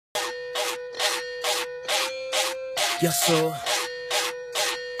Yes, sir.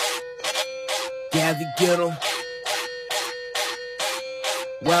 Yeah, we get 'em.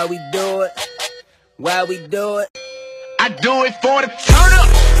 Why we do it? Why we do it? I do it for the turn up.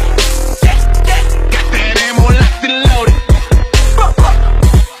 Got that ammo locked and loaded.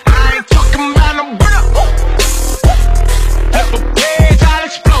 I ain't talking about no burn up. Pepper page, I'll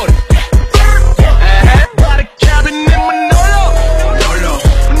explode it. Got a cabin in Manolo. Manolo.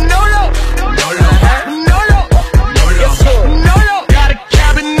 Manolo. Manolo. Manolo. Manolo. Got a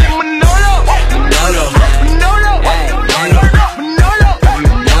cabin in Manolo. Manolo. Manolo.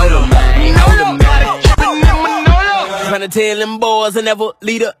 Manolo. Manolo. Tryna tell them boys I never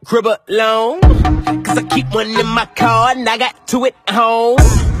leave the crib alone, 'cause I keep one in my car and I got two at home.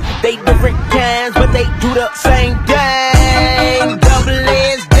 They different kinds, but they do the same thing. Double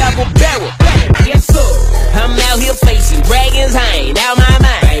edged, double barrel. Yes, sir. I'm out here facing dragons, I ain't out my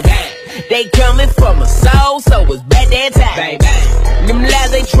mind. They coming for my soul, so it's bad that time. Them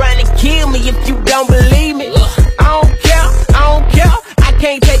lies, they trying to kill me if you don't believe me. I don't care, I don't care. I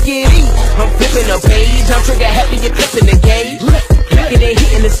can't take it easy. I'm flipping a page, I'm trigger happy, you're clipping the gauge. Looking and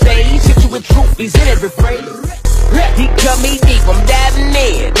hitting the stage, hit you with truth, he's in every phrase. He cut me deep, I'm diving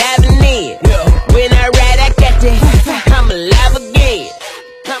in, diving in. When I ride, I got to, I'm alive again.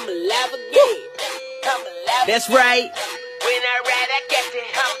 I'm alive again. I'm alive. That's right. When I ride, I got to,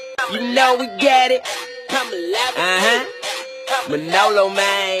 you know we got it. I'm alive again. Manolo,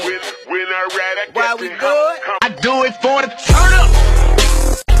 man. When I ride, I Why got we to, do it? I do it for the turn up.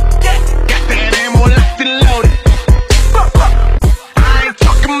 Got that ammo locked and loaded. I ain't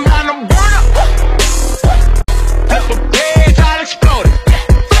talking about no burn up. Pepper page, I'll explode it.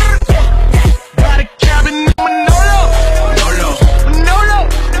 Got a cabin in Manolo. Manolo. Manolo.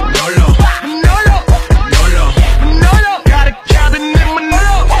 Manolo. Manolo. Manolo. Manolo. Got a cabin in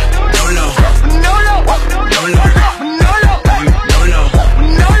Manolo. Manolo. Manolo. Manolo. Manolo. Manolo.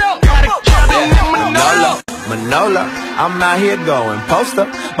 Manolo. Got a cabin in Manolo. Manolo, I'm out here going poster.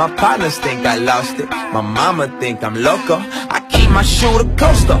 My partners think I lost it. My mama think I'm loco. I keep my shooter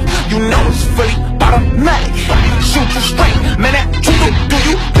coaster. You know it's fully automatic. Shoot you straight, man. That trigger do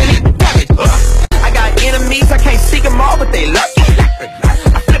you really damage? I got enemies, I can't see them all, but they lucky.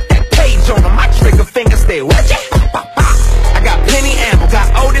 I flip that page on them, my trigger finger stay wet. I got plenty ammo, got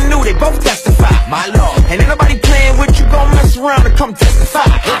old and new, they both testify. My lord, and ain't nobody playing with you, gon' mess around and come testify.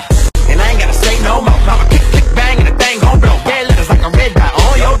 And I ain't gotta say no more. Mama click, click, bang, and the thing gon' blow. Red letters like a red dot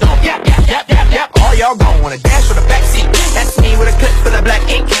on your dome. Yap, yap, yap, yap, yap. All y'all gon' wanna dash for the backseat. That's me with a clip for the black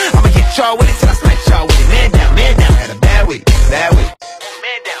ink. I'ma hit y'all with it till I smack y'all with it. Man down, man down. Had a bad week, bad week.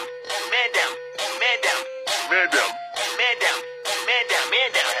 Man down, man down, man down, man down, man down, man down, man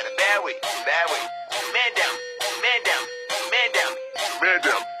down. Had a bad week, bad week. Man down, man down, man down, man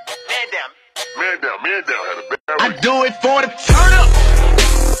down, man down, man down, man down. Had a bad week. I do it for the turn up.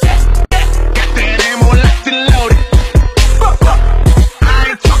 Got that ammo locked and loaded. I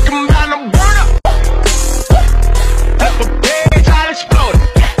ain't talking about no burn up. Pepper page, I'll explode it.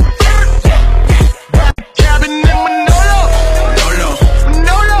 Got a cabin in Manolo. Manolo.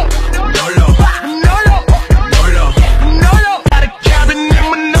 Manolo. Manolo. Manolo. Manolo. Manolo. Got a cabin in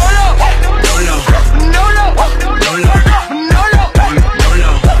Manolo. Manolo. Manolo. Manolo. Manolo.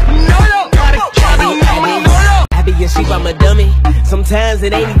 Manolo. Manolo. Got a cabin in Manolo. I be a sheep, I'm a dummy. Sometimes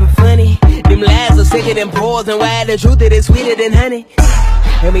it ain't even funny. Them lies are sicker than poison. Why the truth it is sweeter than honey.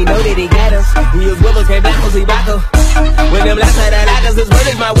 And we know that he got us. We use wibbles, can't black us, we rock us. When them last night I like us, his word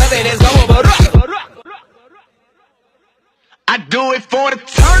is my weapon, it's going for rock. I do it for the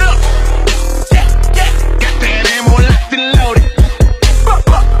turn up. Got that ammo locked and loaded.